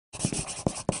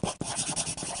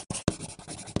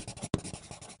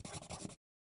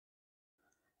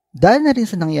Dahil na rin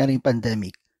sa nangyaring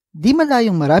pandemic, di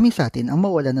malayong marami sa atin ang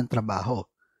mawalan ng trabaho,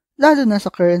 lalo na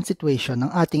sa current situation ng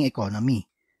ating economy.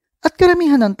 At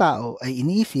karamihan ng tao ay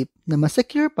iniisip na mas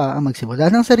secure pa ang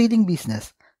magsimula ng sariling business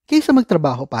kaysa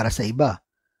magtrabaho para sa iba.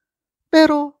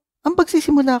 Pero, ang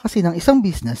pagsisimula kasi ng isang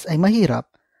business ay mahirap,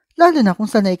 lalo na kung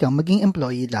sanay kang maging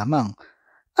employee lamang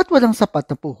at walang sapat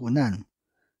na puhunan.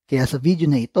 Kaya sa video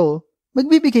na ito,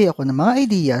 magbibigay ako ng mga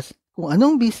ideas kung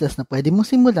anong business na pwede mong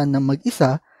simulan ng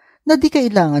mag-isa na di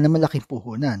kailangan ng malaking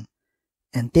puhunan.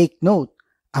 And take note,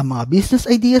 ang mga business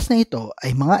ideas na ito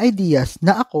ay mga ideas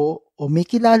na ako o may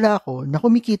kilala ako na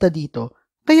kumikita dito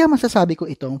kaya masasabi ko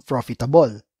itong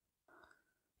profitable.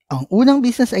 Ang unang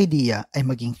business idea ay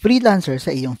maging freelancer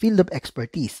sa iyong field of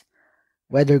expertise.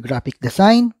 Whether graphic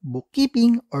design,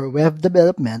 bookkeeping, or web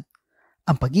development,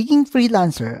 ang pagiging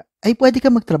freelancer ay pwede ka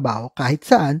magtrabaho kahit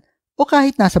saan o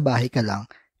kahit nasa bahay ka lang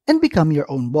and become your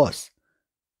own boss.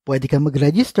 Pwede ka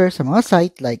mag-register sa mga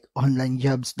site like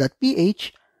onlinejobs.ph,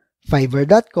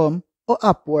 fiverr.com o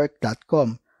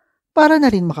upwork.com para na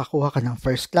rin makakuha ka ng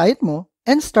first client mo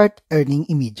and start earning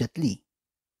immediately.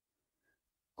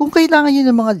 Kung kailangan nyo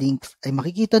ng mga links ay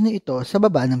makikita nyo ito sa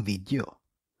baba ng video.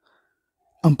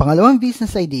 Ang pangalawang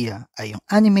business idea ay yung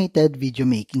animated video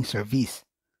making service.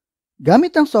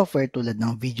 Gamit ang software tulad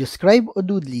ng VideoScribe o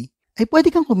Doodly ay pwede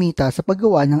kang kumita sa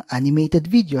paggawa ng animated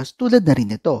videos tulad na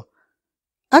rin ito.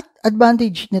 At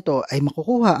advantage nito ay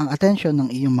makukuha ang atensyon ng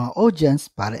iyong mga audience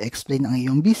para explain ang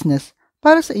iyong business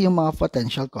para sa iyong mga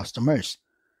potential customers.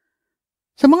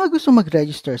 Sa mga gustong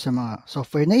mag-register sa mga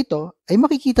software na ito, ay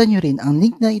makikita nyo rin ang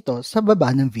link na ito sa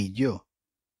baba ng video.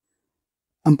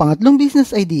 Ang pangatlong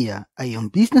business idea ay yung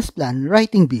business plan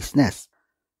writing business.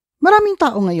 Maraming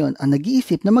tao ngayon ang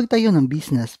nag-iisip na magtayo ng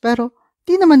business pero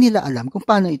di naman nila alam kung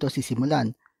paano ito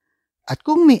sisimulan. At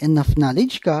kung may enough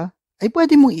knowledge ka, ay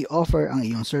pwede mong i-offer ang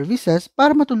iyong services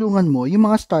para matulungan mo yung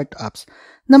mga startups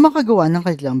na makagawa ng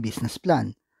kanilang business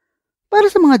plan. Para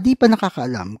sa mga di pa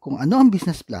nakakaalam kung ano ang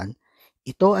business plan,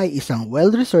 ito ay isang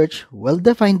well-researched,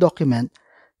 well-defined document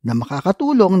na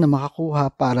makakatulong na makakuha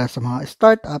para sa mga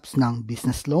startups ng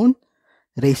business loan,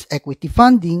 raise equity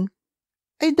funding,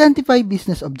 identify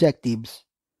business objectives,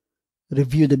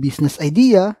 review the business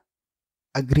idea,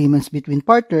 agreements between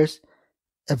partners,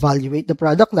 evaluate the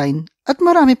product line, at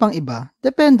marami pang iba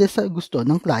depende sa gusto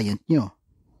ng client nyo.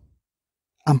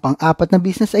 Ang pang-apat na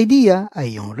business idea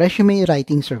ay yung resume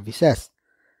writing services.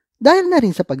 Dahil na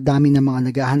rin sa pagdami ng mga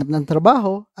naghahanap ng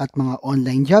trabaho at mga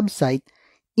online job site,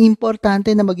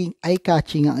 importante na maging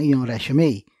eye-catching ang iyong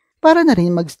resume para na rin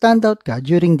mag-stand out ka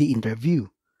during the interview.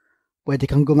 Pwede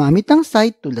kang gumamit ng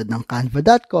site tulad ng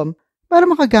canva.com para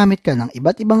makagamit ka ng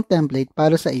iba't ibang template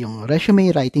para sa iyong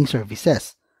resume writing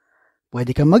services.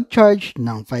 Pwede kang mag-charge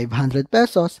ng 500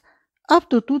 pesos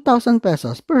up to 2,000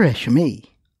 pesos per resume.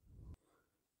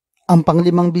 Ang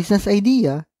panglimang business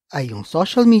idea ay yung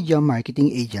social media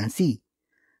marketing agency.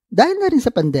 Dahil na rin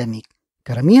sa pandemic,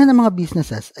 karamihan ng mga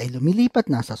businesses ay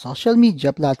lumilipat na sa social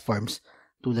media platforms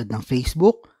tulad ng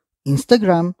Facebook,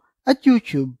 Instagram, at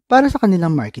YouTube para sa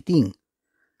kanilang marketing.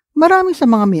 Marami sa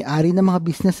mga may-ari ng mga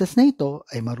businesses na ito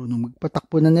ay marunong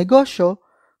magpatakbo ng negosyo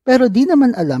pero di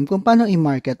naman alam kung paano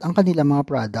i-market ang kanilang mga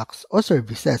products o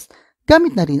services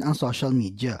gamit na rin ang social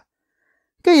media.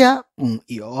 Kaya kung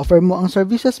i-offer mo ang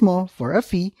services mo for a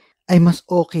fee, ay mas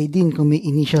okay din kung may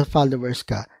initial followers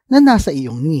ka na nasa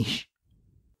iyong niche.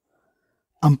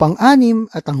 Ang pang-anim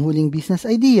at ang huling business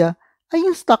idea ay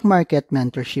yung stock market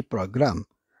mentorship program.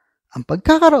 Ang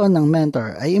pagkakaroon ng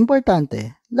mentor ay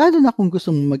importante lalo na kung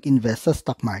gusto mong mag-invest sa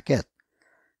stock market.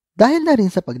 Dahil na rin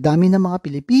sa pagdami ng mga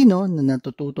Pilipino na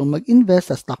natututong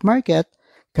mag-invest sa stock market,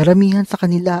 karamihan sa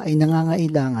kanila ay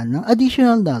nangangailangan ng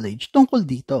additional knowledge tungkol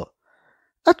dito.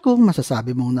 At kung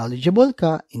masasabi mong knowledgeable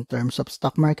ka in terms of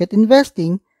stock market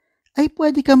investing, ay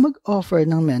pwede ka mag-offer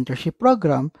ng mentorship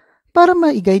program para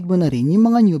ma-guide mo na rin yung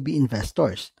mga newbie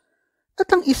investors. At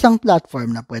ang isang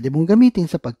platform na pwede mong gamitin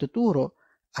sa pagtuturo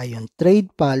ay yung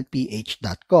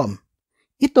tradepalph.com.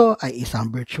 Ito ay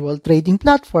isang virtual trading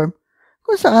platform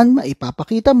kung saan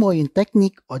maipapakita mo yung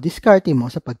technique o diskarte mo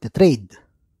sa pagte-trade.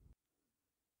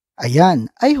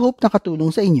 Ayan, I hope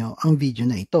nakatulong sa inyo ang video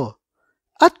na ito.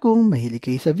 At kung mahilig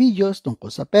kayo sa videos tungkol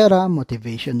sa pera,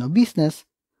 motivation o business,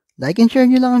 like and share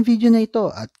nyo lang ang video na ito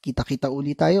at kita-kita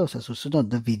ulit tayo sa susunod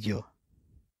na video.